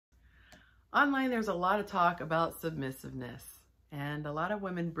Online, there's a lot of talk about submissiveness, and a lot of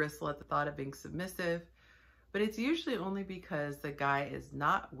women bristle at the thought of being submissive, but it's usually only because the guy is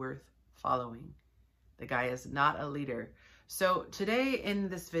not worth following. The guy is not a leader. So today in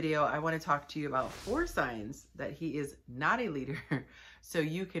this video, I want to talk to you about 4 signs that he is not a leader so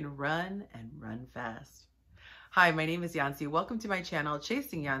you can run and run fast. Hi, my name is Yancy. Welcome to my channel,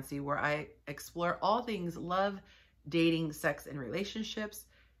 Chasing Yancy, where I explore all things love, dating, sex, and relationships.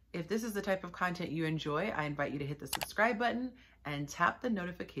 If this is the type of content you enjoy, I invite you to hit the subscribe button and tap the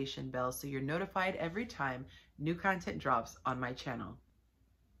notification bell so you're notified every time new content drops on my channel.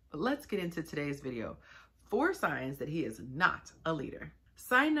 But let's get into today's video. 4 signs that he is not a leader.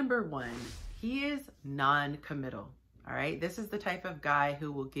 Sign number 1, he is non-committal. All right, this is the type of guy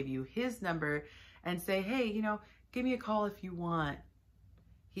who will give you his number and say, hey, give me a call if you want.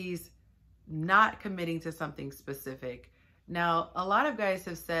 He's not committing to something specific. Now, a lot of guys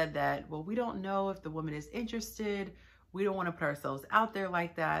have said that, well, we don't know if the woman is interested. We don't want to put ourselves out there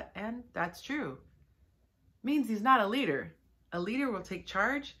like that. And that's true. Means he's not a leader. A leader will take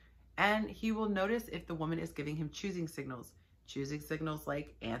charge and he will notice if the woman is giving him choosing signals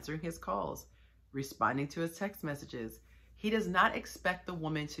like answering his calls, responding to his text messages. He does not expect the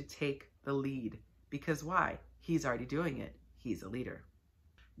woman to take the lead because why? He's already doing it. He's a leader.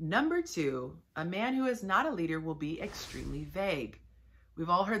 Number 2, a man who is not a leader will be extremely vague. We've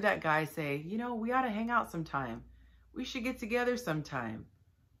all heard that guy say, we ought to hang out sometime. We should get together sometime.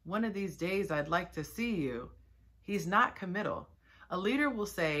 One of these days, I'd like to see you. He's not committal. A leader will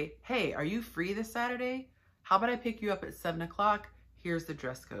say, hey, are you free this Saturday? How about I pick you up at 7 o'clock? Here's the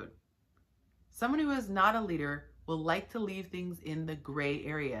dress code. Someone who is not a leader will like to leave things in the gray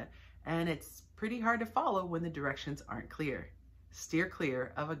area, and it's pretty hard to follow when the directions aren't clear. Steer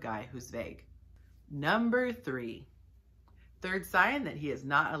clear of a guy who's vague. Number 3, third sign that he is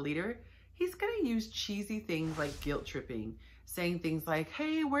not a leader, he's going to use cheesy things like guilt tripping, saying things like,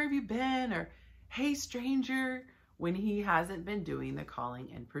 hey, where have you been? Or, hey, stranger, when he hasn't been doing the calling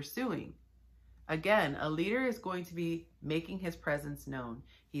and pursuing. Again, a leader is going to be making his presence known.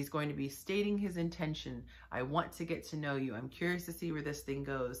 He's going to be stating his intention. I want to get to know you. I'm curious to see where this thing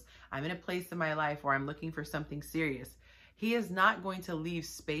goes. I'm in a place in my life where I'm looking for something serious. He is not going to leave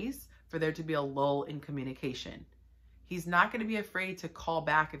space for there to be a lull in communication. He's not going to be afraid to call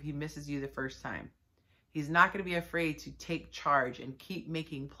back if he misses you the first time. He's not going to be afraid to take charge and keep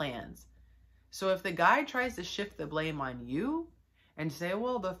making plans. So if the guy tries to shift the blame on you and say,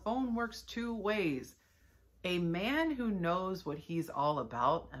 well, the phone works 2 ways, a man who knows what he's all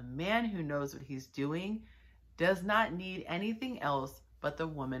about, a man who knows what he's doing, does not need anything else but the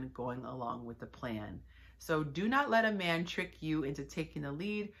woman going along with the plan. So do not let a man trick you into taking the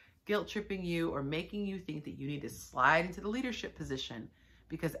lead, guilt tripping you, or making you think that you need to slide into the leadership position.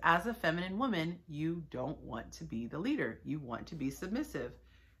 Because as a feminine woman, you don't want to be the leader. You want to be submissive.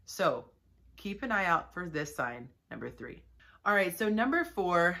 So keep an eye out for this sign, number 3. All right, so number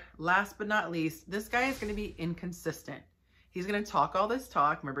 4, last but not least, this guy is going to be inconsistent. He's going to talk all this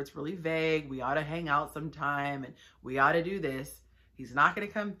talk. Remember, it's really vague. We ought to hang out sometime and we ought to do this. He's not going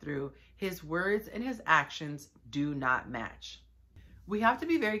to come through. His words and his actions do not match. We have to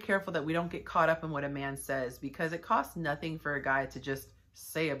be very careful that we don't get caught up in what a man says, because it costs nothing for a guy to just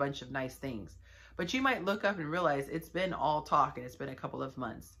say a bunch of nice things. But you might look up and realize it's been all talk and it's been a couple of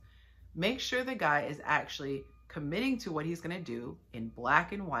months. Make sure the guy is actually committing to what he's going to do in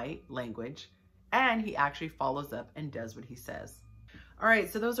black and white language, and he actually follows up and does what he says. All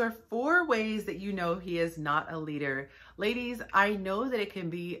right, so those are 4 ways that you know he is not a leader. Ladies, I know that it can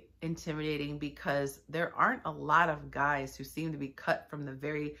be intimidating because there aren't a lot of guys who seem to be cut from the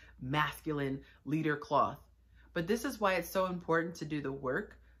very masculine leader cloth. But this is why it's so important to do the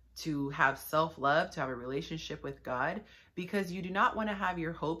work, to have self-love, to have a relationship with God, because you do not want to have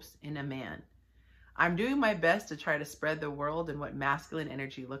your hopes in a man. I'm doing my best to try to spread the world and what masculine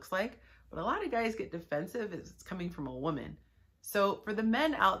energy looks like, but a lot of guys get defensive if it's coming from a woman. So for the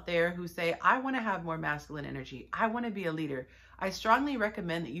men out there who say, I want to have more masculine energy, I want to be a leader, I strongly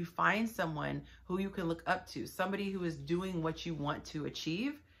recommend that you find someone who you can look up to, somebody who is doing what you want to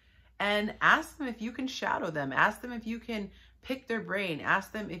achieve, and ask them if you can shadow them, ask them if you can pick their brain,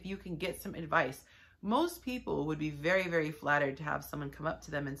 ask them if you can get some advice. Most people would be very, very flattered to have someone come up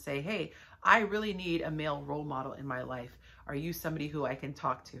to them and say, hey, I really need a male role model in my life. Are you somebody who I can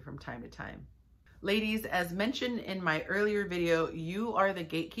talk to from time to time? Ladies, as mentioned in my earlier video, you are the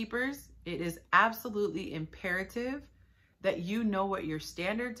gatekeepers. It is absolutely imperative that you know what your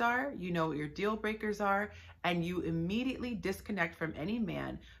standards are, you know what your deal breakers are, and you immediately disconnect from any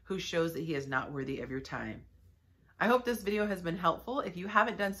man who shows that he is not worthy of your time. I hope this video has been helpful. If you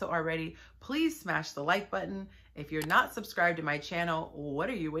haven't done so already, please smash the like button. If you're not subscribed to my channel, what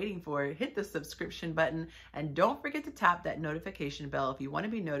are you waiting for? Hit the subscription button and don't forget to tap that notification bell if you want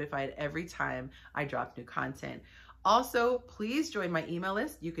to be notified every time I drop new content. Also, please join my email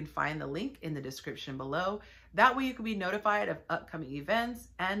list. You can find the link in the description below. That way you can be notified of upcoming events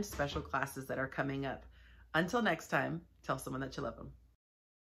and special classes that are coming up. Until next time, tell someone that you love them.